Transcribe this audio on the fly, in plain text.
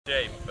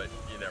shape, but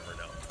you never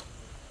know.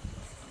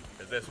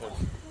 Because this one's...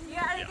 You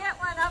gotta get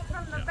one up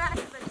from the back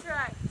of the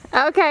truck.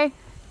 Okay.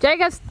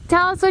 Jacob,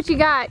 tell us what you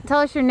got.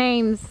 Tell us your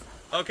names.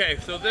 Okay,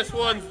 so this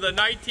one's the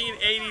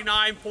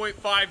 1989.5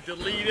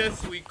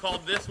 Deletus. We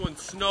called this one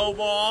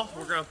Snowball.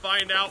 We're going to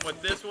find out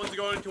what this one's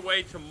going to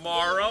weigh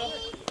tomorrow.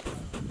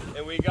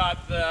 And we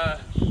got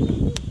the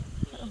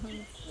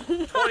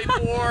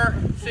 24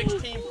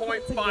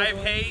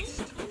 16.5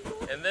 Haste.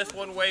 And this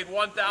one weighed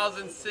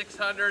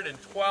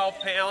 1,612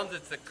 pounds.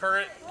 It's the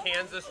current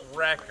Kansas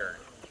record.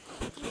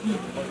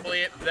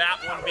 Hopefully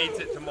that one beats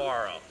it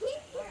tomorrow.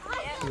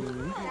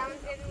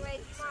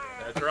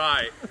 That's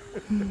right.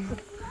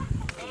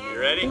 You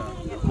ready?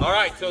 All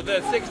right, so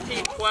the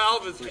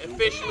 1612 is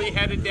officially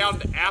headed down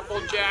to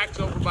Applejacks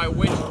over by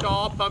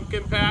Wichita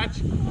Pumpkin Patch.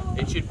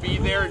 It should be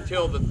there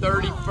until the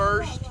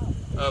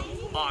 31st of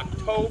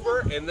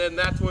October, and then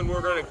that's when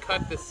we're going to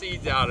cut the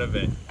seeds out of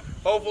it.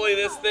 Hopefully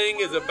this thing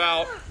is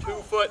about 2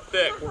 foot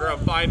thick. We're going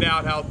to find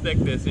out how thick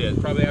this is.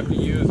 Probably have to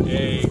use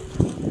a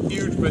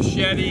huge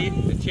machete,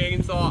 a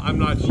chainsaw. I'm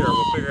not sure.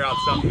 We'll figure out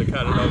something to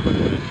cut it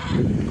open with.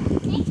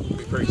 It'll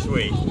be pretty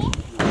sweet.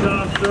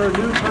 Job, sir.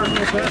 New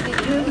personal best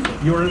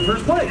is you're in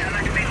first place.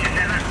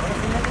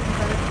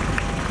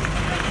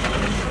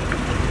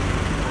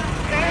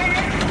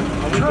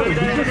 Charlie, you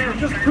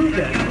just proved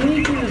that.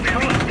 Anything is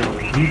possible.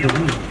 We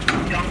believe.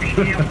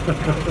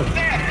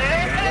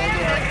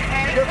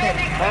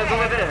 How's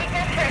over there?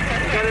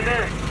 You got it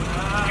there?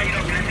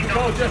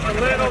 Go just a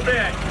little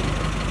bit.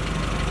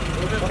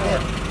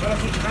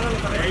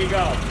 There you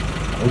go.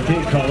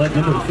 Okay, Colette,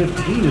 number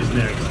 15 is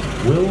next.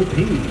 Will P.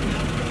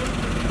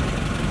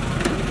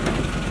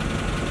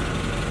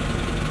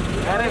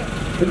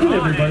 Again,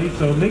 everybody,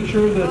 so make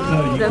sure that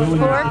you go in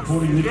there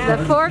supporting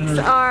the forks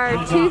are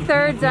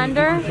 2/3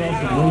 under.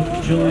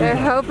 They're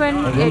hoping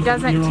it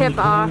doesn't tip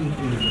off.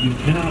 You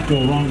cannot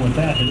go wrong with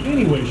that in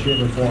any way,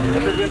 shape, or form.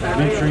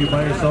 Make sure you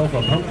buy yourself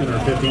a pumpkin or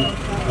 50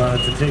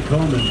 to take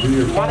home and do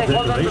your fall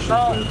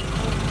decorations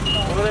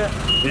with.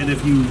 And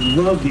if you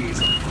love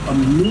these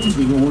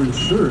amazing orange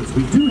shirts,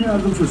 we do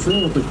have them for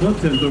sale at the club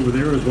tent over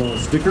there, as well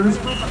as stickers.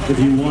 If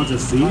you want a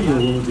seed, we're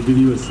willing to give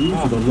you a seed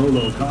for the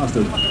low cost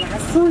of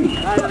free. We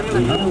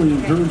highly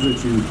encourage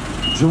that you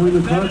join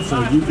the club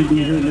so you can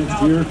be here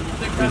next year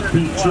and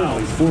beat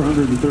Charlie's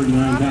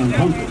 439-pound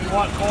pumpkin.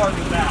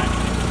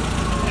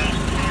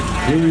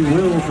 Hey,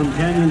 Will from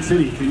Canyon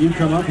City, can you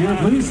come up here,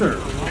 please, sir?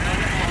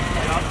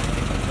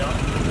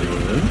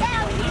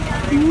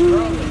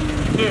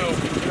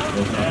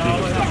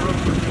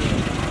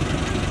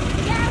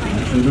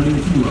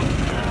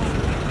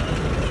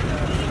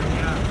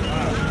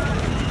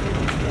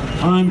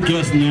 I'm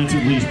guessing that's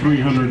at least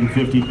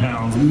 350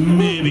 pounds,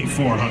 maybe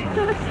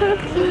 400.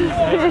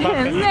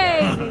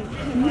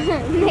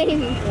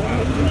 Maybe.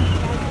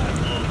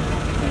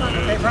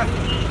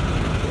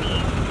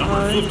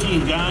 Number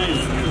 15, guys.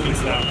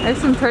 There's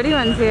some pretty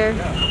ones here.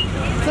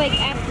 It's like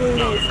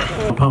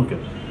after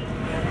Pumpkin.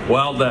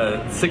 Well,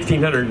 the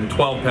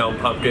 1,612-pound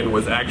pumpkin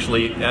was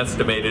actually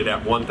estimated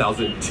at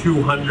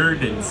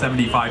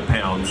 1,275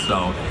 pounds.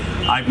 So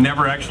I've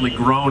never actually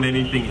grown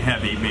anything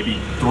heavy, maybe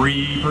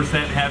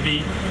 3%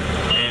 heavy,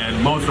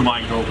 and most of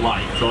mine go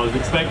light. So I was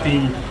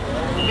expecting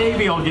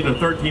maybe I'll get a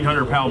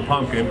 1,300-pound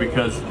pumpkin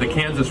because the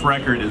Kansas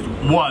record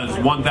was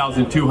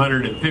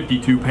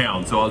 1,252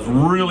 pounds. So I was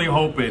really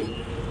hoping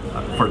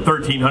for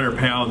 1,300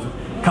 pounds. A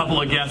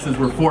couple of guesses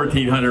were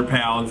 1,400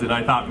 pounds, and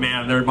I thought,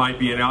 man, there might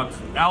be an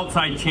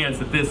outside chance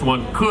that this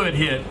one could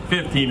hit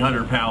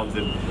 1,500 pounds.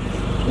 And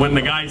when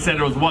the guy said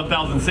it was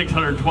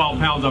 1,612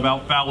 pounds, I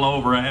about fell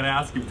over. I had to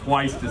ask him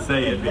twice to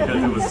say it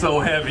because it was so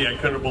heavy I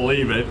couldn't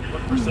believe it.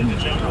 What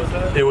percentage was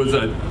that? It was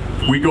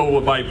we go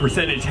by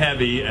percentage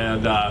heavy,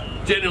 and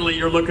generally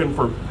you're looking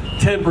for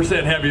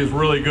 10% heavy is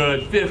really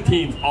good,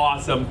 15's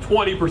awesome,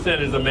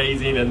 20% is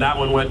amazing, and that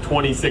one went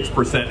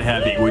 26%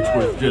 heavy, which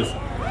was just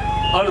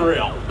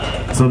unreal.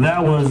 So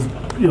that was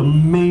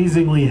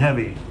amazingly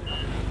heavy.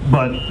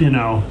 But, you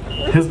know,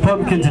 his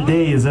pumpkin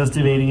today is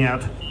estimating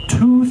at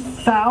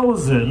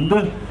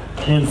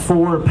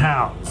 2,004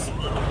 pounds.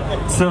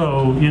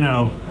 So, you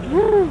know,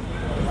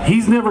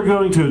 he's never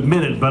going to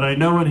admit it, but I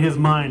know in his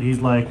mind he's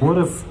like, what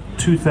if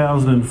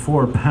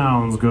 2,004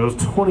 pounds goes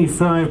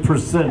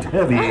 25%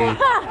 heavy?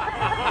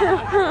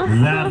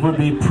 That would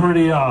be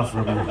pretty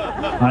awesome.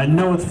 I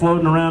know it's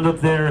floating around up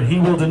there. He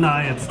will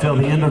deny it till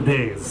the end of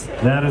days.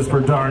 That is for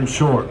darn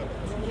sure.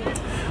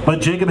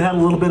 But Jacob had a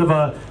little bit of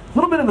a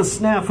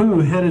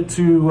snafu headed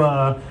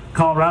to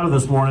Colorado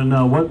this morning.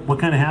 What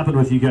kind of happened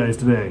with you guys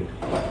today?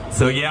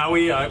 So yeah,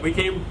 we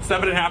came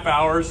 7.5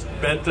 hours.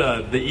 Spent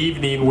the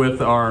evening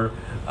with our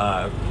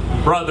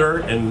brother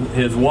and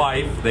his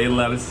wife. They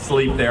let us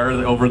sleep there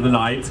over the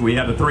night. So we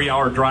had a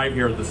 3-hour drive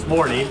here this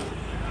morning.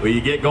 We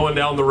get going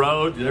down the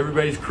road, and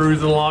everybody's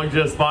cruising along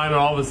just fine, and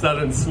all of a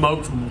sudden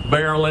smoke's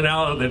barreling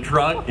out of the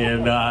truck,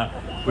 and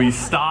we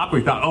stopped.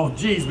 We thought, oh,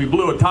 geez, we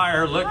blew a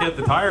tire. Look at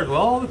the tires.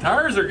 Well, the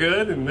tires are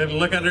good. And then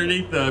look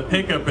underneath the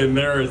pickup, and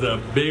there is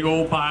a big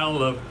old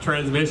pile of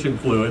transmission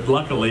fluid.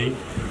 Luckily,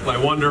 my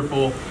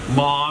wonderful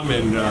mom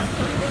and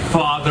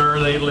father,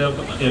 they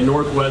live in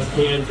northwest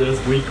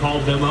Kansas. We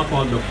called them up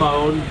on the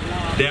phone.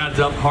 Dad's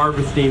up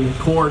harvesting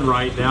corn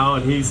right now,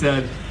 and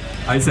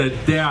I said,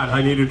 Dad,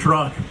 I need a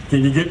truck.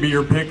 Can you get me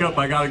your pickup?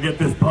 I got to get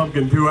this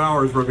pumpkin 2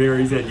 hours from here.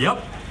 He said,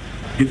 yep.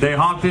 They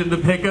hopped in the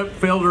pickup,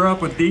 filled her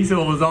up with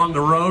diesel, was on the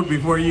road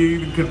before you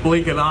even could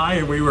blink an eye,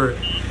 and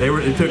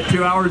it took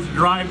 2 hours to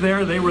drive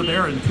there. They were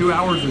there in 2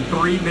 hours and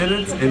 3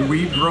 minutes, and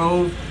we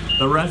drove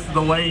the rest of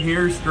the way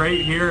here,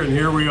 straight here, and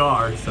here we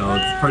are. So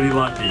it's pretty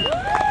lucky.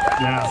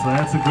 Yeah, so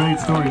that's a great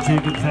story.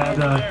 Jacob's had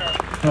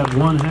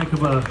one heck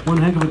of a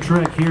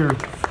trek here.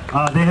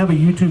 They have a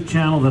YouTube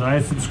channel that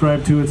I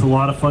subscribe to. It's a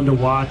lot of fun to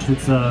watch.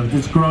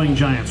 It's Growing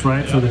Giants,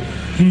 right? So the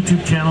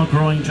YouTube channel,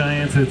 Growing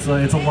Giants, it's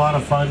a lot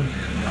of fun.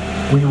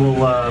 We will,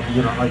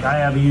 like I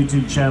have a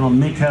YouTube channel,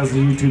 Nick has a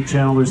YouTube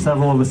channel, there's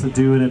several of us that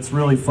do, and it's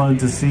really fun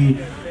to see,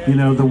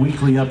 the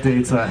weekly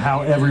updates,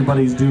 how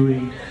everybody's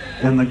doing,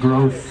 and the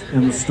growth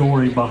and the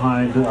story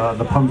behind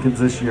the pumpkins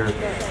this year.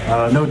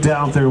 No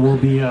doubt there will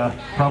be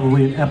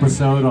probably an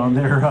episode on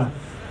their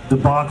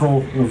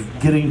debacle of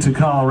getting to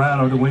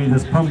Colorado to weigh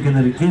this pumpkin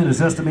that again is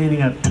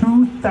estimating at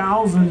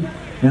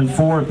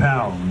 2,004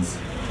 pounds.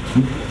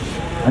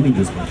 I need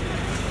this one.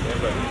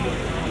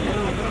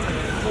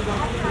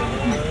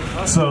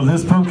 So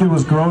this pumpkin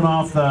was grown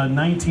off the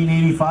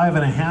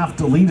 1985.5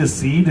 Deleta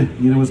seed.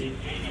 It was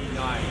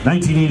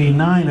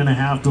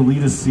 1989.5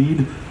 Deleta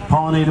seed,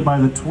 pollinated by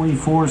the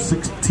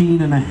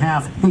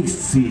 2416.5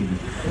 Haste seed.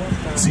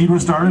 Seed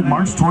was started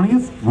March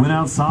 20th, went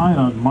outside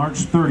on March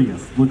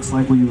 30th. Looks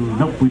like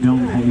nope, we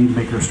don't need to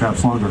make our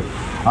straps longer.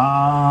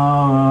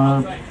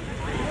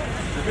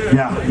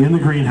 Yeah, in the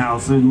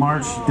greenhouse in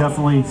March,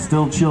 definitely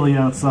still chilly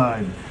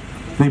outside.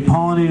 They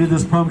pollinated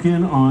this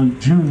pumpkin on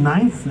June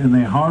 9th, and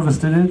they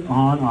harvested it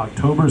on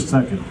October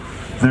 2nd.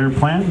 Their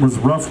plant was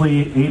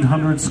roughly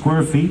 800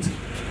 square feet,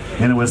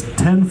 and it was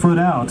 10 foot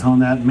out on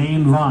that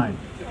main vine.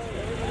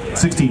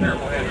 16.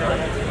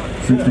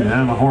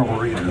 I'm a horrible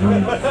reader.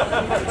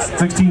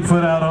 16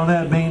 foot out on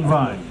that main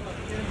vine.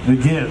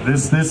 Again,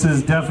 this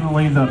is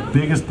definitely the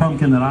biggest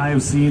pumpkin that I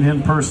have seen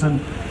in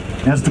person,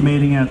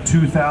 estimating at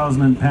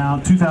 2,000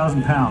 pounds.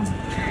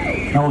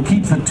 Now we'll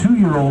keep the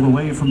 2-year-old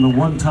away from the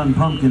 1-ton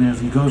pumpkin as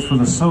he goes for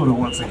the soda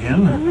once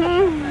again.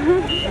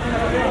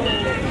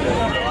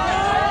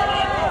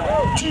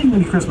 Gee,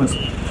 Merry Christmas.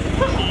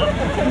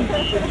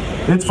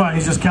 It's fine,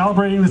 he's just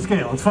calibrating the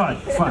scale. It's fine,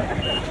 it's fine.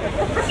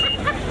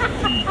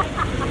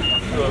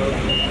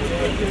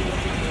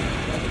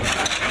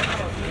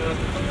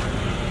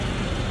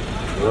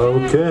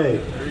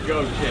 Okay. Here you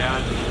go,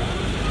 Chad.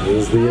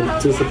 As the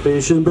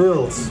anticipation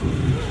builds.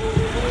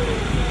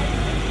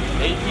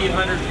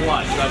 1,800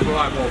 plus, that's what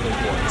I'm hoping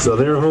for. So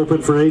they're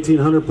hoping for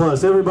 1,800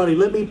 plus. Everybody,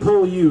 let me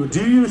poll you.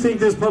 Do you think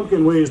this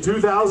pumpkin weighs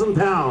 2,000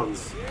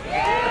 pounds?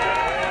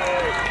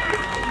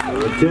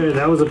 Okay,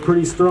 that was a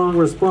pretty strong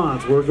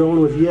response. We're going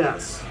with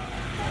yes.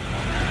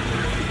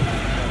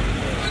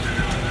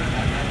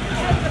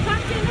 Does the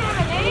pumpkin have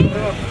a name?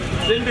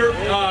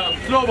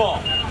 Snowball.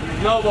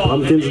 Snowball.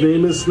 Pumpkin's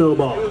name is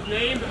Snowball. It was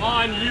named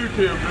on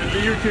YouTube, and the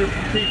YouTube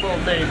people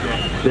named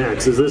it.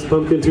 Max, is this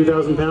pumpkin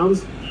 2,000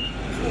 pounds?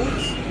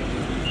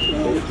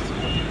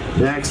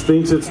 Max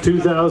thinks it's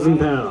 2,000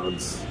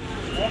 pounds.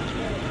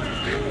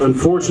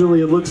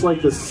 Unfortunately, it looks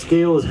like the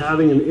scale is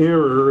having an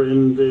error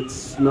and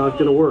it's not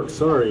going to work.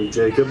 Sorry,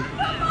 Jacob.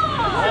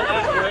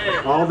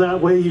 All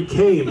that way you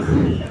came.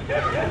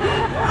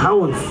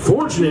 How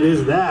unfortunate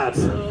is that?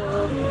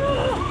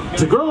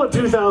 To grow a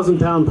 2,000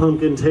 pound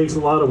pumpkin takes a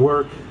lot of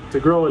work. To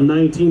grow a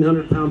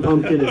 1,900 pound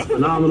pumpkin is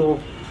phenomenal.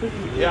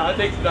 Yeah, I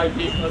think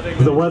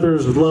 19. The weather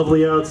is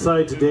lovely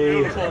outside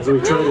today as we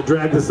try to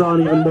drag this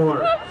on even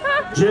more.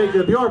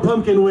 Jacob, your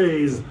pumpkin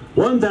weighs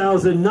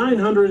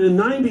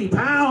 1,990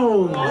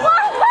 pounds!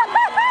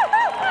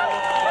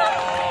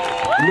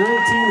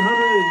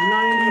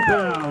 1,990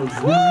 pounds.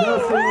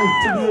 Nothing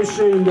to be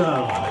ashamed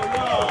of.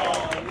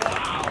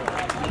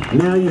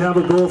 Now you have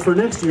a goal for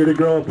next year to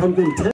grow a pumpkin 10